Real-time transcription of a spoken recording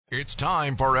It's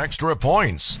time for Extra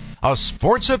Points, a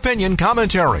sports opinion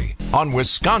commentary on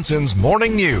Wisconsin's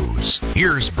morning news.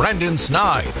 Here's Brendan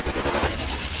Snide.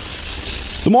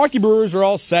 The Milwaukee Brewers are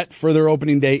all set for their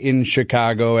opening day in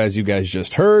Chicago, as you guys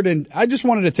just heard, and I just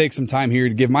wanted to take some time here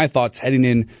to give my thoughts heading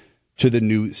in to the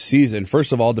new season.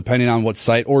 First of all, depending on what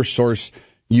site or source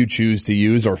you choose to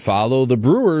use or follow, the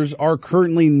Brewers are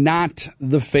currently not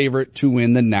the favorite to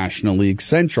win the National League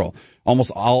Central.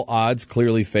 Almost all odds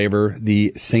clearly favor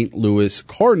the St. Louis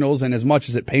Cardinals, and as much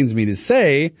as it pains me to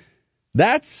say,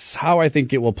 that's how I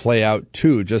think it will play out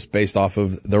too, just based off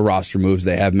of the roster moves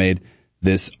they have made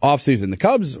this offseason. The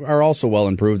Cubs are also well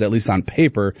improved, at least on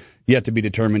paper, yet to be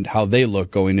determined how they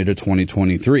look going into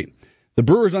 2023. The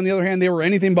Brewers, on the other hand, they were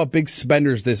anything but big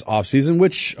spenders this offseason,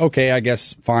 which, okay, I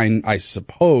guess fine, I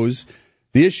suppose.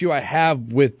 The issue I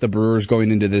have with the Brewers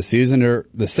going into this season are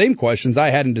the same questions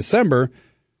I had in December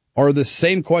are the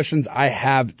same questions I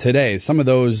have today. Some of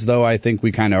those, though, I think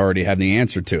we kind of already have the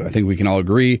answer to. I think we can all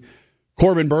agree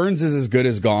Corbin Burnes is as good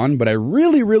as gone, but I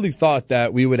really thought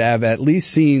that we would have at least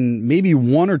seen maybe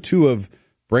one or two of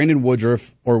Brandon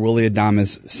Woodruff or Willy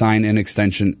Adames sign an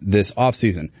extension this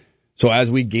offseason. So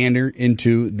as we gander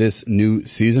into this new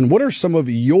season, what are some of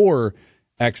your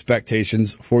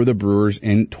expectations for the Brewers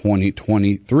in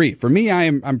 2023? For me,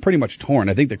 I'm pretty much torn.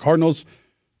 I think the Cardinals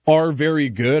are very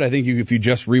good. I think if you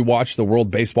just rewatch the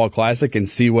World Baseball Classic and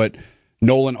see what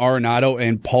Nolan Arenado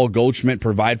and Paul Goldschmidt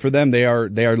provide for them, they are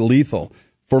lethal.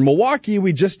 For Milwaukee,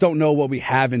 we just don't know what we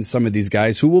have in some of these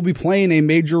guys who will be playing a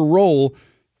major role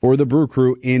for the Brew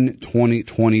Crew in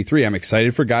 2023. I'm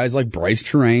excited for guys like Bryce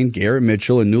Terrain, Garrett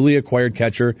Mitchell, and newly acquired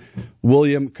catcher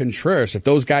William Contreras. If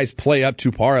those guys play up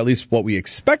to par, at least what we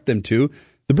expect them to,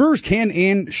 the Brewers can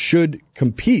and should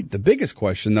compete. The biggest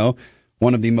question, though,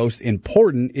 one of the most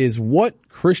important, is what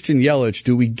Christian Yelich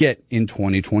do we get in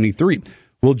 2023?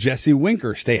 Will Jesse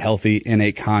Winker stay healthy in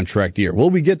a contract year?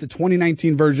 Will we get the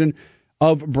 2019 version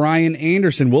of Brian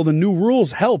Anderson? Will the new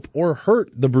rules help or hurt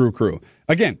the Brew Crew?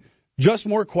 Again, just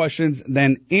more questions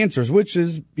than answers, which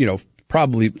is,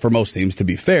 probably for most teams, to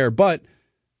be fair. But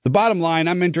the bottom line,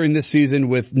 I'm entering this season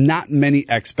with not many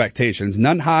expectations.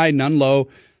 None high, none low,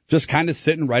 just kind of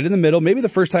sitting right in the middle. Maybe the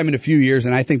first time in a few years,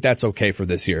 and I think that's okay for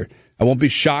this year. I won't be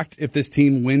shocked if this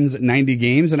team wins 90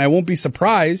 games, and I won't be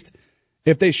surprised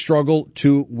if they struggle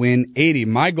to win 80.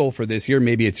 My goal for this year,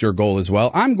 maybe it's your goal as well,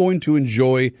 I'm going to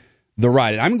enjoy the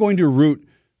ride. I'm going to root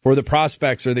for the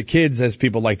prospects, or the kids, as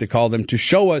people like to call them, to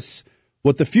show us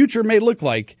what the future may look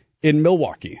like in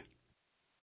Milwaukee.